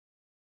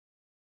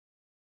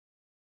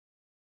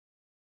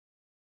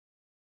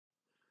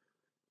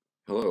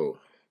Hello,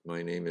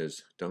 my name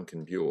is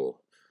Duncan Buell.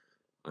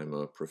 I'm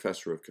a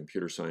professor of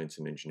computer science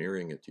and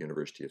engineering at the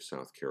University of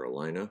South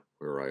Carolina,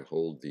 where I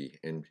hold the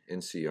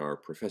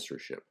NCR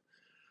professorship.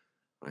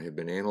 I have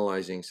been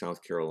analyzing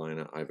South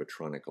Carolina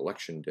Ivotronic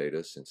election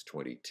data since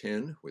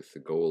 2010 with the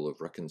goal of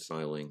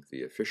reconciling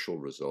the official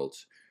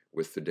results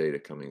with the data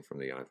coming from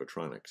the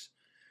Ivotronics.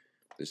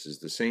 This is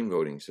the same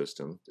voting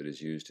system that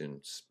is used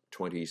in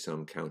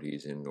 20-some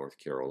counties in North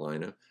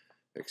Carolina,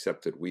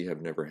 except that we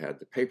have never had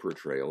the paper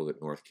trail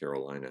that North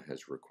Carolina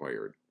has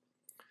required.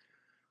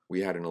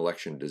 We had an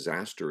election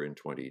disaster in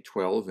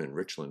 2012 in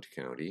Richland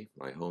County,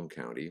 my home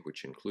county,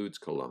 which includes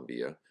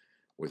Columbia,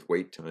 with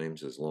wait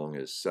times as long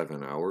as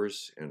 7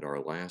 hours and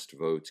our last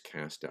votes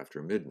cast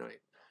after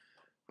midnight.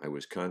 I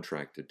was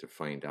contracted to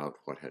find out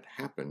what had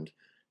happened,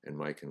 and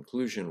my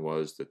conclusion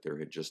was that there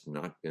had just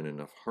not been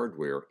enough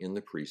hardware in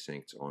the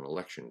precincts on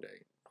election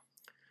day.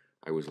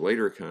 I was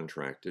later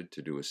contracted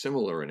to do a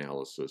similar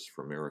analysis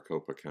for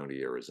Maricopa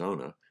County,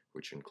 Arizona,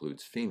 which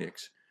includes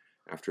Phoenix,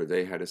 after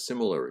they had a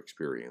similar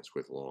experience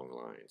with long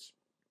lines.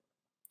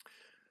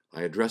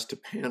 I addressed a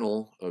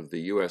panel of the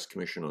U.S.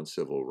 Commission on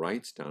Civil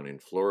Rights down in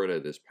Florida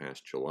this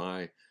past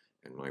July,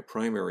 and my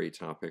primary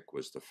topic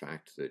was the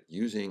fact that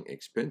using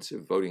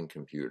expensive voting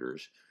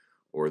computers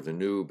or the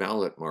new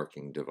ballot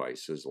marking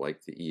devices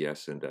like the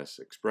ES&S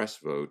Express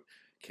Vote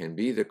can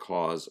be the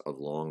cause of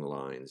long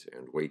lines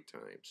and wait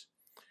times.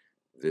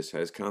 This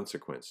has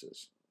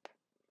consequences.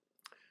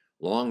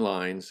 Long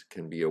lines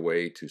can be a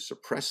way to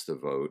suppress the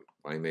vote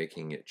by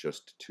making it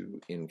just too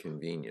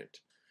inconvenient.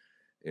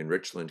 In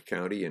Richland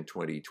County in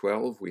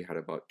 2012, we had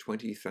about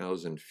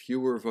 20,000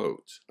 fewer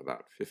votes,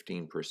 about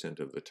 15%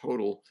 of the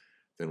total,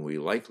 than we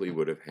likely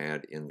would have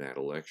had in that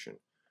election.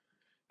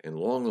 And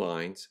long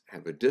lines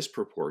have a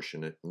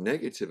disproportionate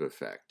negative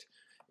effect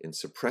in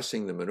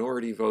suppressing the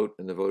minority vote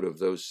and the vote of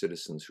those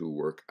citizens who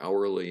work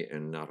hourly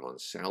and not on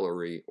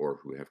salary or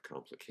who have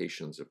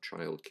complications of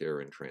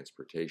childcare and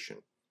transportation.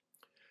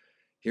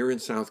 Here in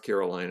South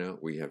Carolina,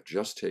 we have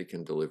just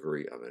taken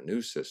delivery of a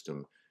new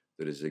system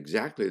that is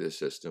exactly the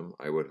system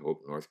I would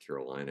hope North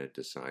Carolina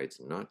decides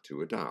not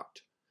to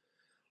adopt.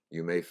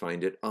 You may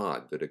find it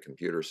odd that a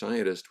computer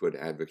scientist would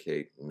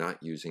advocate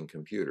not using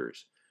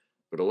computers,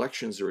 but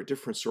elections are a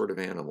different sort of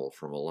animal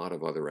from a lot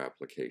of other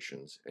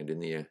applications, and in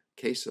the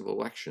case of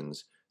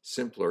elections,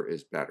 simpler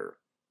is better.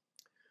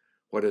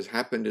 What has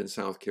happened in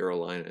South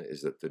Carolina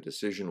is that the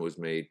decision was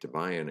made to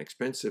buy an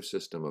expensive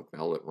system of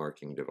ballot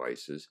marking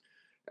devices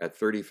at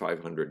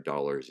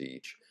 $3,500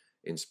 each,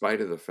 in spite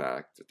of the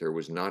fact that there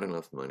was not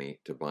enough money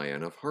to buy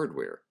enough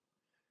hardware.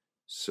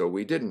 So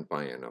we didn't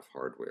buy enough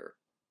hardware.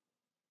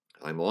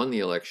 I'm on the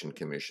election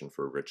commission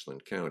for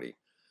Richland County.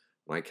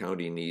 My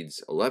county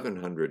needs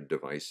 1,100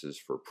 devices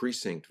for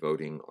precinct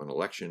voting on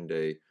election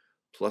day,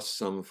 plus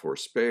some for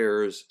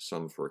spares,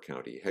 some for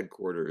county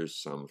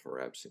headquarters, some for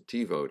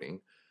absentee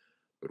voting,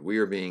 but we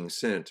are being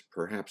sent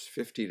perhaps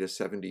 50 to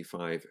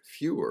 75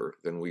 fewer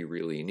than we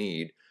really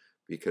need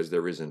because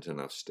there isn't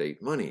enough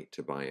state money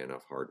to buy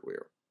enough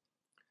hardware.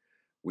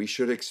 We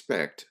should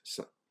expect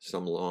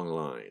some long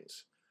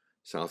lines.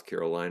 South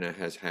Carolina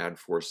has had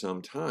for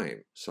some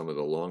time some of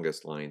the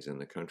longest lines in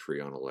the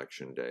country on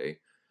election day,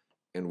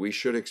 and we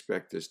should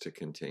expect this to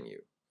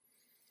continue.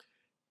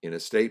 In a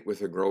state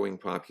with a growing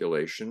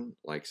population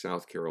like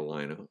South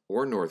Carolina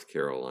or North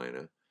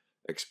Carolina,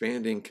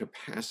 expanding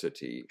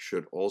capacity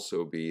should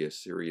also be a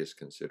serious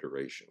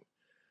consideration.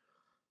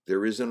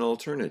 There is an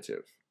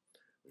alternative.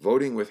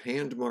 Voting with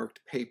hand-marked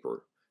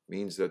paper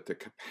means that the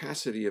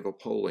capacity of a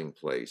polling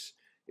place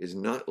is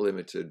not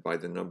limited by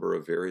the number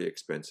of very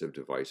expensive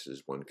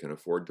devices one can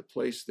afford to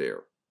place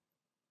there.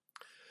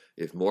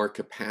 If more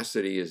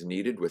capacity is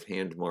needed with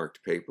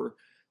hand-marked paper,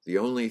 the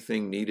only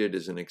thing needed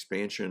is an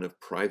expansion of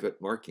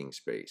private marking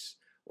space,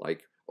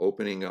 like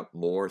opening up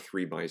more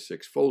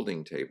 3x6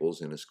 folding tables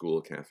in a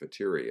school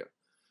cafeteria.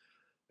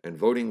 And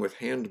voting with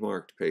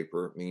hand-marked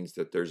paper means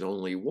that there's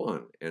only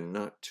one and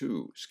not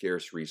two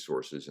scarce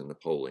resources in the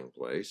polling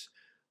place,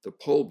 the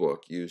poll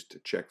book used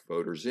to check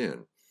voters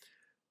in.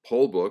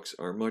 Poll books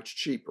are much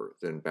cheaper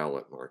than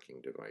ballot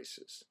marking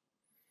devices.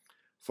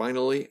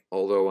 Finally,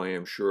 although I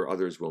am sure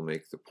others will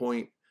make the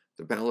point,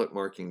 the ballot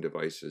marking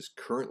devices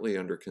currently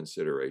under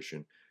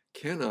consideration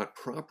cannot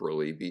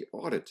properly be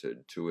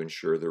audited to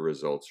ensure the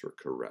results are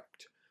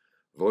correct.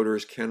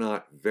 Voters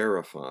cannot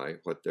verify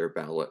what their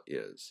ballot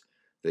is.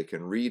 They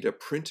can read a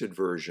printed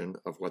version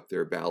of what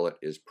their ballot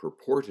is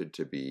purported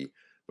to be,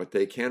 but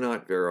they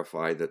cannot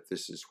verify that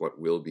this is what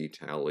will be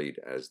tallied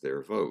as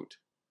their vote.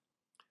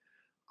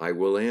 I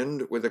will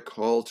end with a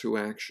call to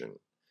action.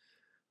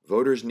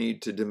 Voters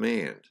need to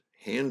demand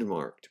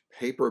hand-marked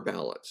paper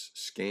ballots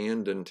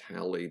scanned and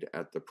tallied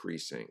at the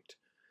precinct.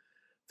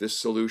 This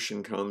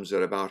solution comes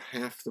at about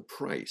half the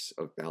price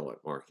of ballot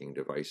marking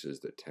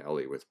devices that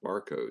tally with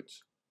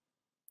barcodes.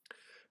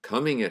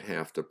 Coming at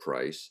half the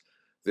price,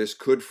 this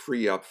could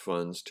free up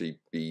funds to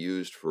be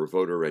used for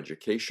voter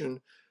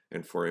education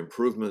and for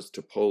improvements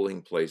to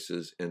polling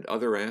places and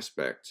other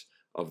aspects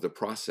of the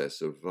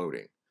process of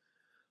voting.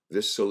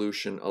 This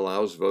solution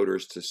allows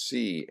voters to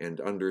see and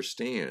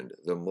understand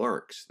the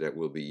marks that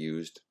will be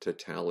used to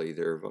tally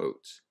their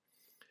votes.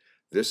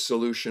 This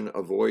solution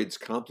avoids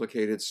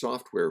complicated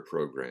software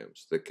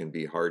programs that can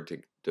be hard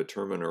to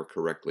determine are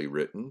correctly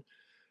written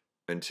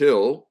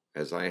until,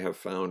 as I have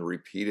found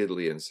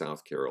repeatedly in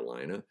South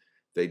Carolina,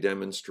 they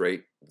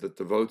demonstrate that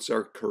the votes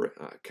are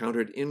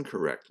counted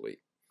incorrectly.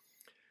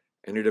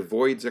 And it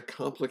avoids a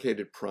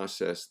complicated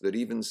process that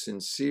even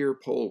sincere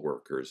poll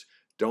workers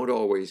don't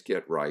always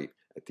get right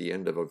at the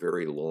end of a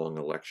very long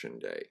election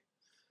day.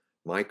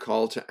 My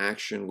call to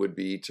action would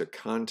be to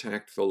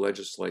contact the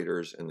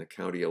legislators and the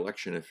county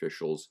election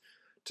officials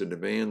to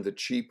demand the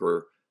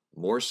cheaper,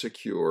 more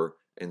secure,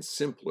 and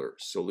simpler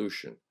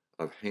solution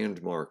of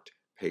hand-marked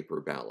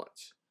paper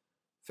ballots.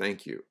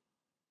 Thank you.